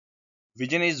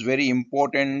Vision is very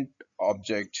important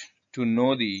object to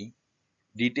know the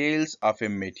details of a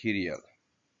material.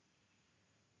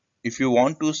 If you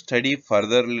want to study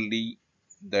furtherly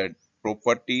the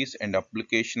properties and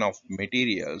application of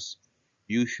materials,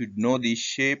 you should know the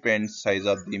shape and size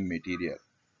of the material.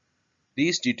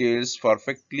 These details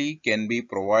perfectly can be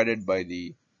provided by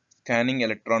the scanning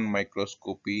electron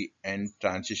microscopy and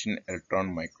transition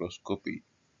electron microscopy.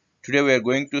 Today we are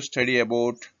going to study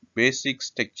about basic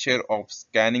structure of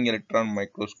scanning electron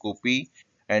microscopy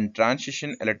and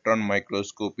transition electron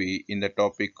microscopy in the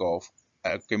topic of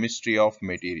chemistry of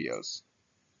materials.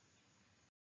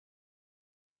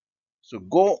 So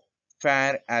go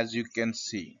far as you can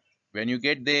see. When you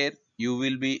get there, you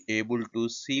will be able to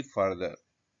see further.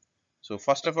 So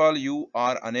first of all, you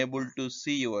are unable to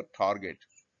see your target,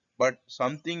 but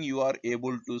something you are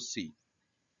able to see.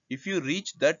 If you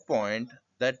reach that point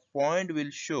will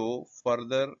show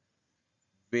further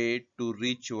way to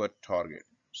reach your target.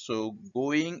 So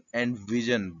going and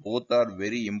vision both are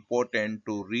very important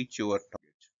to reach your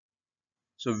target.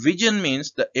 So vision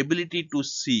means the ability to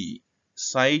see,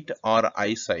 sight or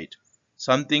eyesight.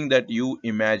 Something that you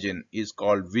imagine is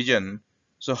called vision.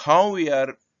 So how we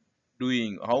are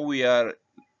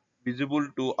visible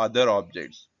to other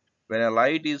objects. When a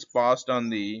light is passed on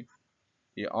the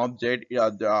object,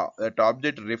 that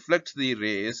object reflects the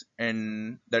rays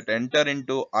and that enter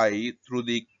into eye through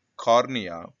the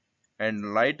cornea,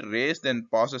 and light rays then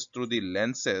passes through the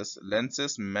lenses.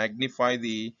 Lenses magnify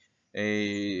the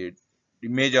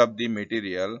image of the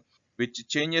material, which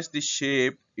changes the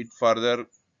shape. It further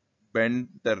bend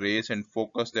the rays and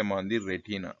focus them on the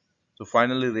retina. So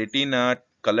finally, retina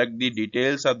collect the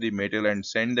details of the material and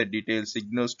send the detailed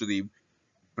signals to the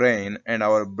brain, and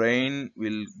our brain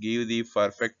will give the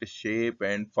perfect shape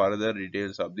and further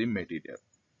details of the material.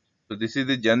 So this is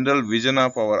the general vision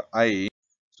of our eye.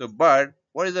 So but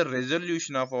what is the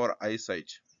resolution of our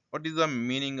eyesight? What is the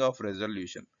meaning of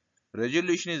resolution?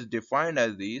 Resolution is defined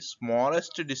as the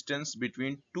smallest distance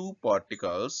between two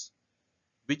particles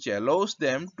which allows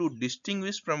them to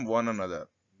distinguish from one another.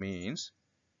 Means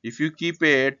if you keep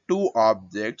a two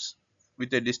objects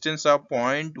with a distance of zero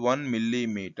point 0.1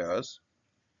 millimeters,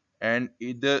 and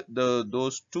either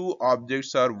those two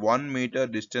objects are 1 meter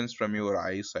distance from your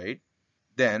eyesight,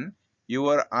 then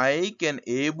your eye can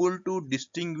able to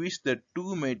distinguish the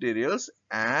two materials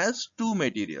as two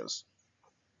materials.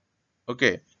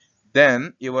 Okay,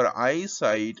 then your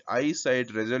eyesight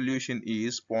resolution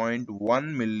is zero point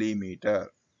 0.1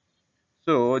 millimeter.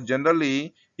 So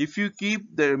generally, if you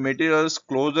keep the materials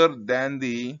closer than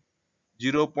the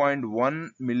 0.1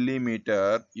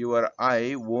 millimeter, your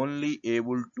eye only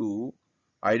able to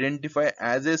identify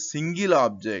as a single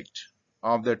object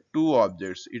of the two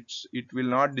objects. It will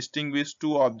not distinguish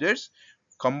two objects.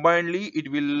 Combinedly,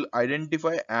 it will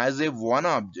identify as a one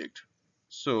object.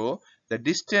 So the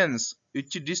distance,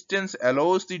 which distance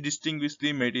allows the distinguish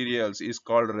the materials, is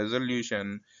called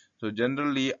resolution. So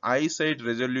generally, eyesight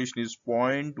resolution is zero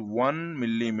point 0.1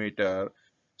 millimeter.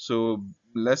 So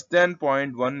less than zero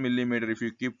point 0.1 millimeter, if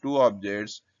you keep two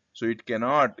objects, so it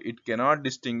cannot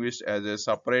distinguish as a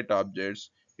separate objects.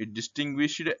 It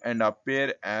distinguished and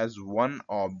appear as one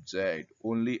object,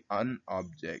 only an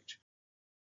object.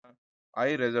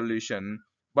 High resolution,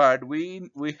 but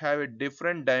we have a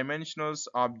different dimensionals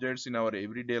objects in our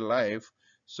everyday life.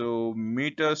 So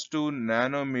meters to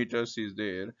nanometers is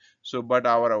there. So but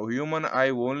our human eye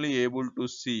only able to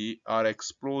see or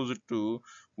exposed to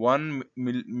 1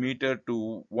 meter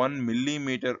to 1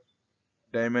 millimeter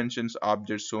dimensions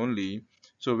objects only.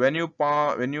 So when you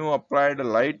apply the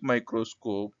light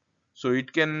microscope, so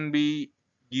it can be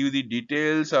give the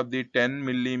details of the 10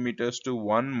 millimeters to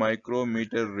 1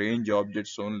 micrometer range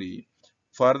objects only.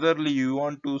 Furtherly, you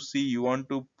want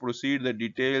to proceed the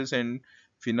details and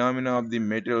phenomena of the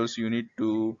materials, you need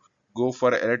to go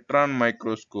for electron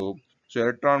microscope. So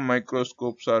electron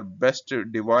microscopes are best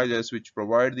devices which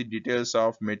provide the details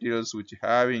of materials which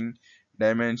having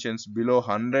dimensions below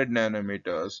 100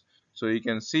 nanometers. So you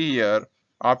can see here,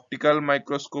 optical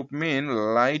microscope mean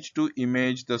light to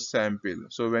image the sample.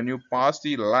 So when you pass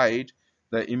the light,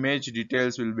 the image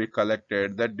details will be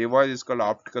collected. That device is called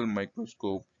optical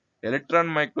microscope. Electron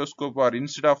microscope, or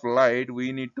instead of light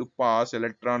we need to pass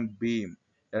electron beam.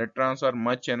 Electrons are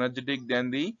much energetic than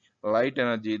the light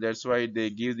energy. That's why they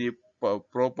give the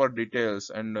proper details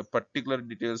and particular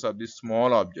details of the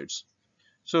small objects.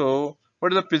 So,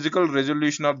 what is the physical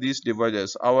resolution of these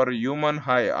devices? Our human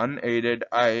eye, unaided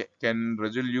eye, can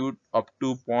resolute up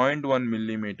to zero point 0.1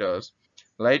 millimeters.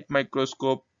 Light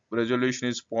microscope resolution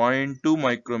is zero point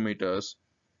 0.2 micrometers,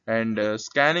 and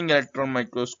scanning electron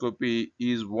microscopy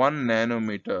is 1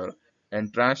 nanometer.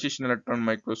 and transition electron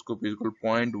microscope is equal to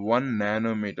 0.1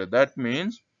 nanometer. That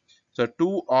means, so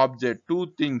two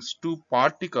things, two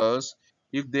particles,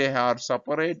 if they are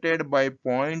separated by zero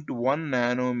point 0.1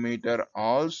 nanometer,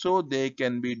 also they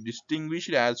can be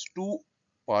distinguished as two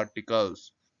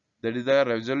particles. That is the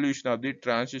resolution of the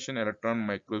transition electron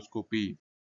microscopy.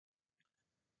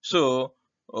 So,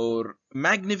 or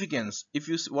magnificence. If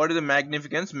you what is the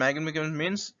magnificence? Magnificence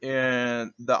means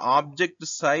the object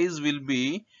size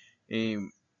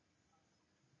um,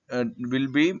 will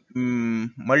be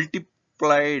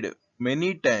multiplied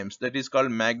many times. That is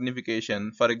called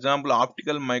magnification. For example,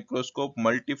 optical microscope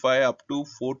multiply up to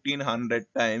 1400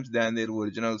 times than their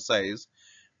original size,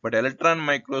 but electron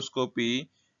microscopy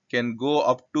can go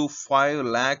up to 5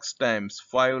 lakhs times.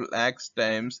 5 lakhs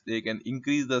times they can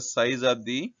increase the size of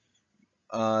the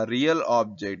real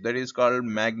object. That is called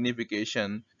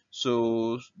magnification.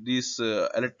 So this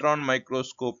electron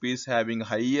microscope is having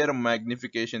higher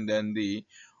magnification than the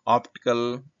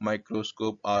optical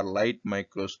microscope or light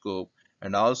microscope.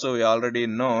 And also we already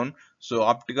known, so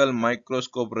optical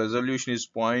microscope resolution is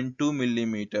 0.2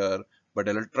 millimeter, but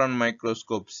electron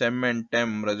microscope SEM and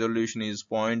TEM resolution is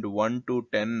 0.1 to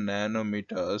 10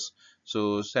 nanometers.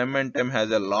 So SEM and TEM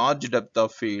has a large depth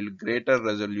of field, greater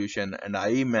resolution and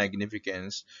high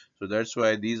magnificence. So that's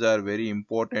why these are very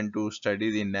important to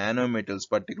study the nanometals,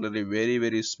 particularly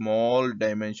very small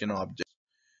dimension objects.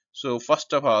 So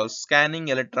first of all, scanning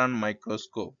electron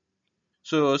microscope.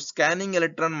 So scanning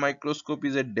electron microscope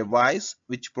is a device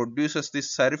which produces the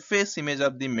surface image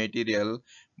of the material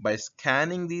by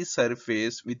scanning the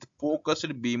surface with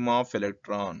focused beam of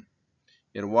electron.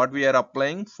 Here what we are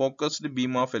applying, focused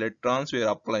beam of electrons we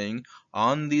are applying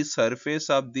on the surface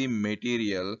of the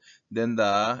material. Then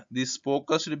this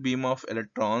focused beam of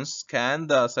electrons scan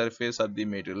the surface of the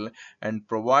material and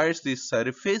provides the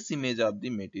surface image of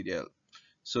the material.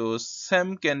 So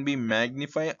SEM can be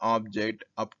magnify object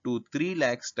up to 3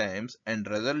 lakhs times and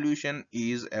resolution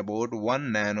is about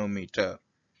 1 nanometer.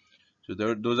 So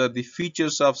those are the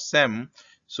features of SEM.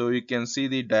 So you can see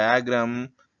the diagram.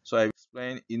 So I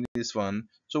explained in this one.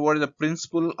 So what is the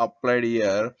principle applied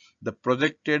here? The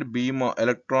projected beam or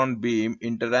electron beam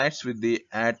interacts with the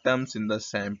atoms in the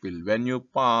sample. When you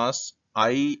pass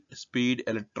high speed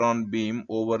electron beam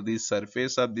over the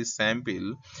surface of the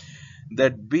sample,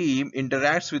 that beam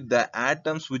interacts with the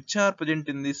atoms which are present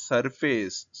in the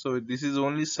surface. So this is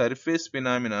only surface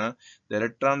phenomena. The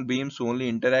electron beams only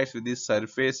interacts with the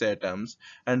surface atoms,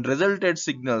 and resulted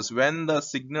signals when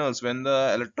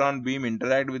the electron beam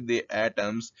interact with the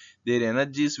atoms, their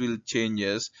energies will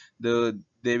changes.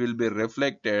 They will be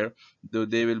reflected, though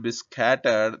they will be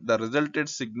scattered. The resulted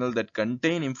signal that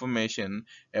contain information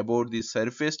about the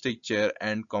surface texture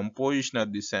and composition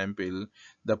of the sample.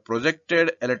 The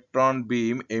projected electron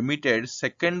beam emitted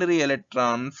secondary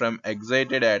electron from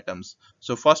excited atoms.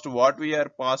 So first what we are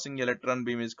passing electron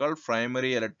beam is called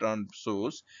primary electron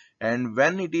source, and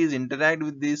when it is interact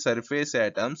with the surface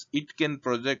atoms, it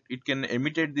can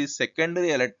emitted the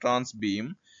secondary electrons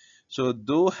beam. So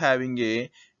though having a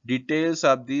details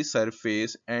of the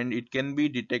surface, and it can be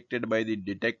detected by the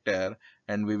detector,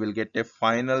 and we will get a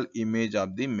final image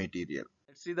of the material.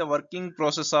 Let's see the working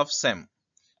process of SEM.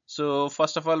 So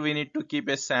first of all, we need to keep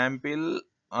a sample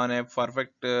on a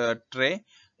perfect tray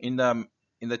in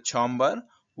the chamber.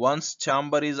 Once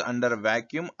chamber is under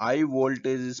vacuum, high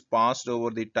voltage is passed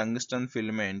over the tungsten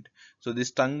filament. So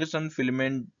this tungsten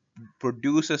filament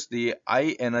produces the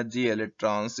high energy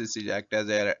electrons. This is act as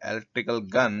an electrical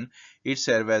gun. It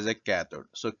serves as a cathode.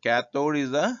 So cathode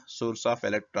is the source of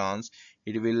electrons.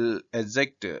 It will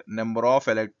eject number of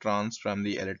electrons from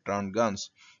the electron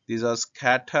guns. These are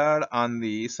scattered on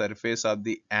the surface of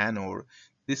the anode.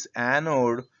 This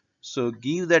anode so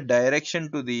give the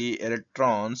direction to the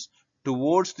electrons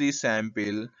towards the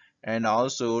sample and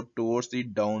also towards the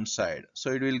downside.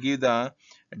 So it will give the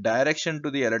direction to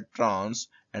the electrons,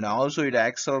 and also it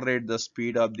accelerate the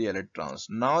speed of the electrons.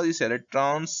 Now these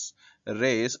electrons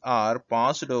rays are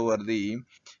passed over the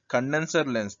condenser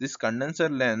lens. This condenser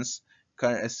lens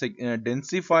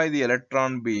densify the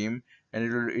electron beam,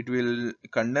 and it will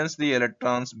condense the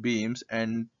electrons beams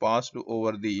and pass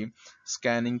over the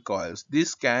scanning coils.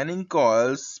 These scanning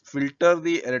coils filter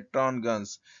the electron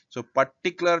guns. So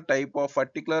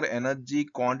particular energy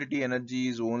quantity energy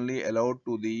is only allowed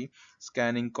to the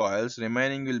scanning coils.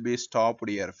 Remaining will be stopped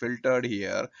here, filtered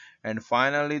here, and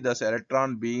finally the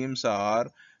electron beams are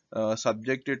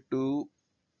subjected to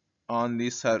on the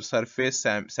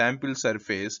sample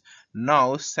surface.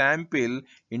 Now sample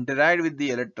interact with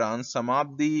the electrons. Some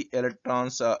of the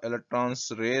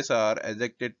electrons rays are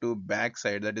ejected to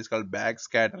backside, that is called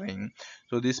backscattering.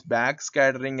 So this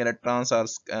backscattering electrons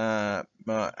are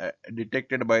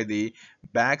detected by the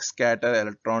backscatter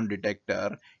electron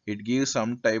detector. It gives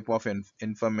some type of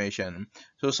information.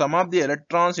 So some of the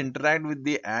electrons interact with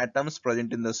the atoms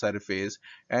present in the surface,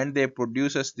 and they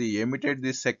produces the emitted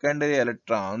the secondary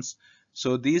electrons.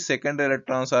 So these secondary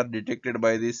electrons are detected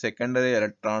by the secondary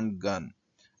electron gun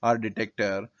or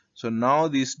detector. So now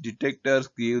these detectors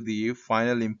give the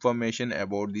final information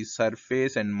about the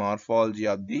surface and morphology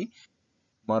of the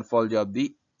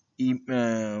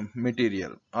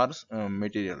material or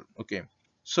material. Okay,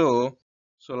 so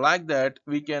like that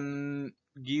we can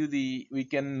we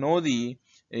can know the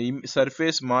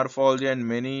surface morphology and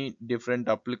many different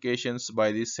applications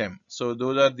by the SEM. So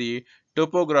those are the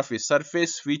topography,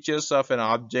 surface features of an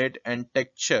object, and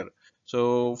texture.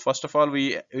 So first of all,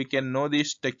 we can know the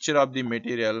texture of the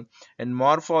material, and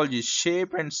morphology,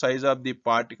 shape and size of the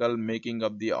particle making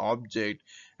up the object,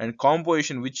 and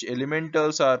composition, which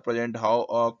elementals are present,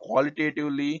 how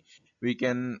qualitatively we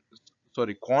can,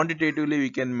 sorry, quantitatively we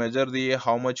can measure the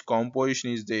how much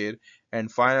composition is there, and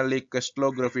finally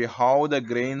crystallography, how the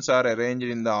grains are arranged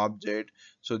in the object.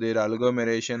 So their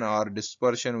agglomeration or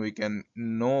dispersion we can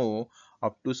know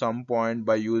up to some point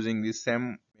by using the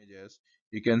SEM images.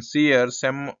 You can see here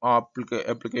SEM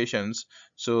applications.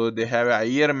 So they have a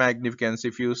higher magnificence.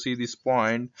 If you see this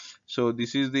point, so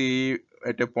this is the,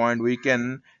 at a point we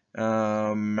can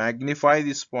magnify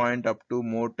this point up to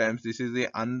more times. This is the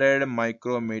 100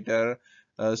 micrometer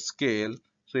scale.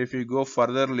 So if you go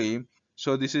furtherly,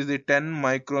 so this is the 10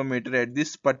 micrometer at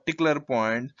this particular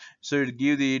point. So it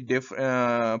give the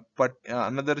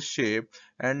another shape.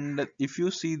 And if you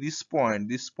see this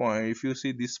point, if you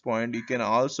see this point, you can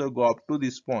also go up to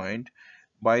this point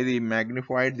by the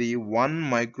magnified the 1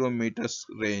 micrometers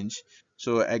range.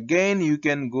 So again you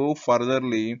can go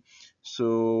furtherly,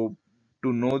 so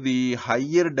to know the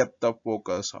higher depth of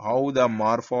focus, how the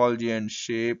morphology and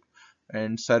shape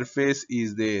and surface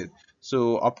is there.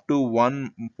 So up to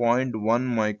 1.1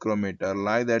 micrometer,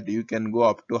 like that you can go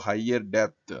up to higher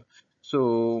depth.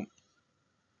 So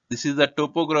this is the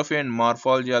topography and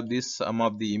morphology of this some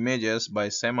of the images by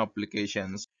SEM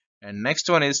applications. And next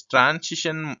one is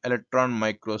transition electron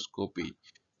microscopy.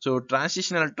 So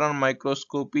transition electron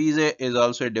microscopy is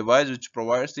also a device which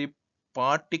provides the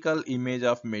particle image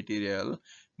of material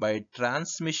by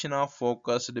transmission of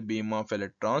focused beam of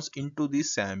electrons into the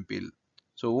sample.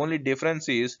 So only difference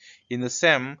is in the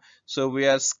SEM, so we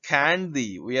have scanned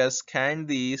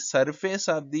the surface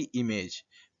of the image,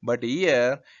 but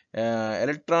here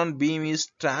electron beam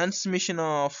is transmission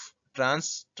of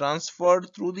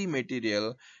transferred through the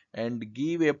material and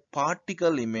give a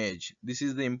particle image. This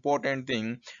is the important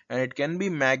thing, and it can be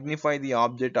magnify the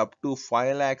object up to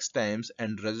 5 lakhs times,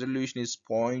 and resolution is zero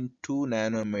point 0.2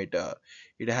 nanometer.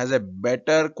 It has a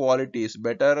better qualities,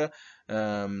 better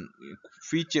um,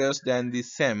 features than the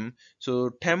SEM.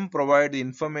 So TEM provide the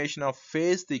information of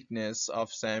phase thickness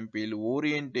of sample,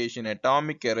 orientation,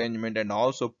 atomic arrangement, and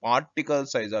also particle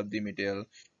size of the material.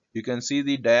 You can see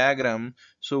the diagram.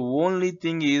 So only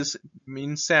thing is,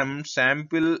 in SEM,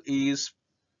 sample is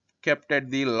kept at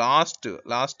the last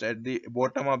at the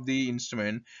bottom of the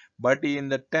instrument, but in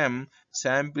the TEM,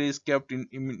 sample is kept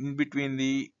in between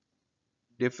the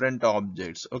different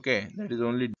objects. Okay, that is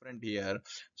only different here.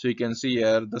 So you can see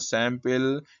here the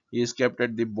sample is kept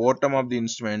at the bottom of the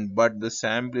instrument, but the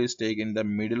sample is taken in the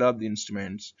middle of the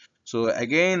instruments. So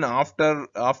again, after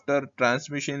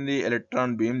transmission the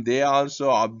electron beam, they also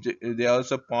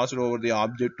pass over the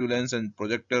objective lens and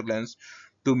projector lens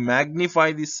to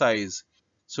magnify the size.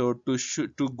 So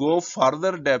to go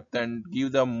further depth and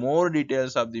give the more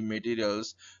details of the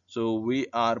materials, so we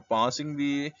are passing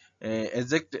the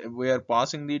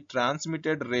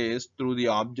transmitted rays through the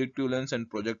objective lens and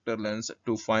projector lens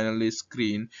to finally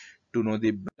screen to know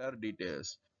the better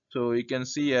details. So you can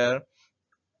see here,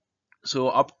 so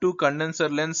up to condenser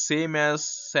lens same as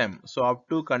SEM. So up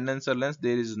to condenser lens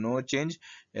there is no change.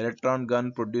 Electron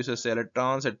gun produces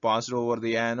electrons, it passes over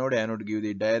the anode give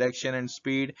the direction and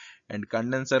speed, and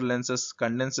condenser lenses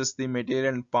condenses the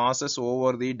material and passes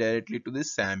over the directly to the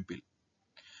sample.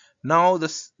 Now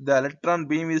the electron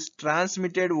beam is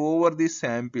transmitted over the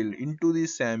sample into the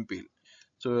sample.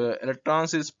 So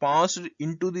electrons is passed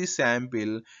into the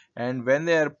sample, and when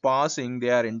they are passing, they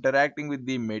are interacting with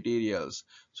the materials.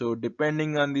 So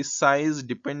depending on the size,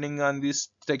 depending on the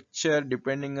structure,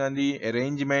 depending on the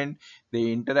arrangement,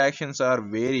 the interactions are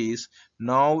varies.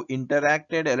 Now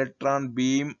interacted electron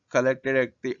beam collected at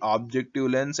the objective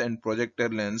lens and projector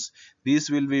lens. These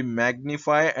will be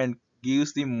magnified and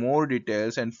gives the more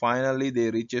details, and finally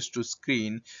they reaches to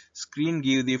screen. Screen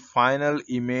give the final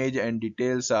image and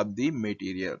details of the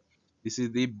material. This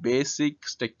is the basic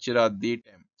structure of the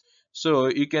TEM. So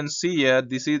you can see here,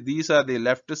 these are the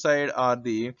left side are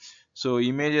the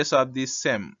images of the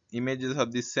SEM, images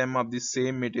of the SEM of the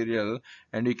same material,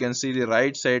 and you can see the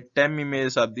right side TEM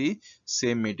images of the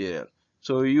same material.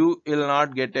 So you will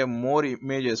not get a more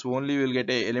images, only will get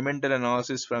a elemental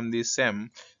analysis from the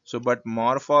SEM. So but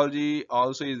morphology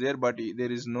also is there, but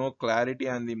there is no clarity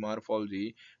on the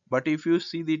morphology. But if you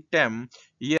see the TEM,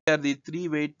 here the 3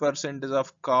 weight percentage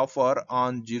of copper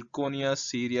on zirconia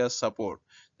series support.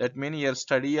 That means your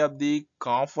study of the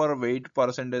copper weight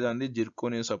percentage on the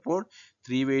zirconia support,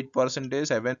 3 weight percentage,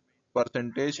 7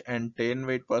 percentage, and 10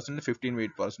 weight percentage, 15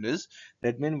 weight percentage.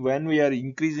 That means when we are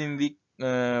increasing the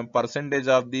percentage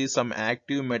of the some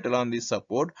active metal on the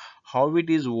support, how it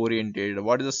is oriented,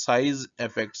 what is the size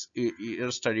effects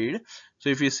are studied. So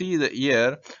if you see the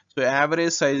here, so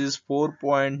average size is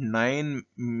 4.9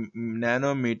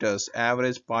 nanometers.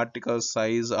 Average particle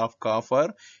size of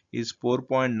copper is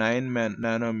 4.9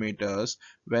 nanometers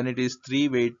when it is 3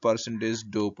 weight percentage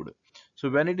doped. So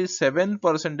when it is 7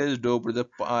 percentage doped, the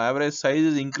average size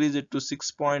is increased to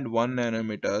 6.1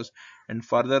 nanometers, and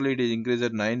furtherly it is increased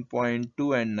at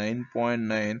 9.2 and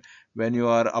 9.9 when you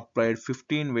are applied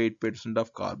 15 weight percent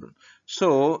of carbon.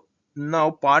 So now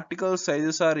particle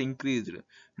sizes are increased.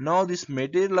 Now this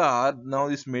material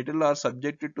are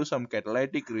subjected to some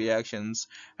catalytic reactions,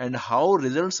 and how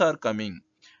results are coming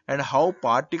and how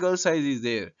particle size is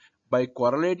there. By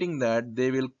correlating that,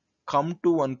 they will come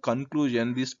to one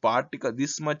conclusion: this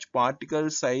much particle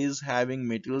size having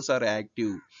materials are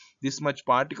active, this much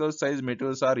particle size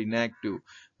materials are inactive.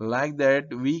 Like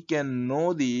that, we can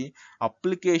know the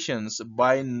applications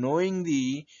by knowing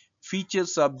the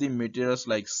features of the materials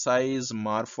like size,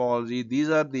 morphology. These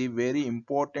are the very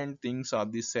important things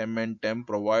of the SEM and TEM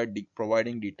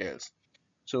providing details.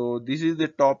 So this is the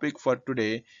topic for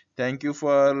today. Thank you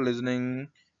for listening,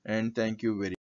 and thank you very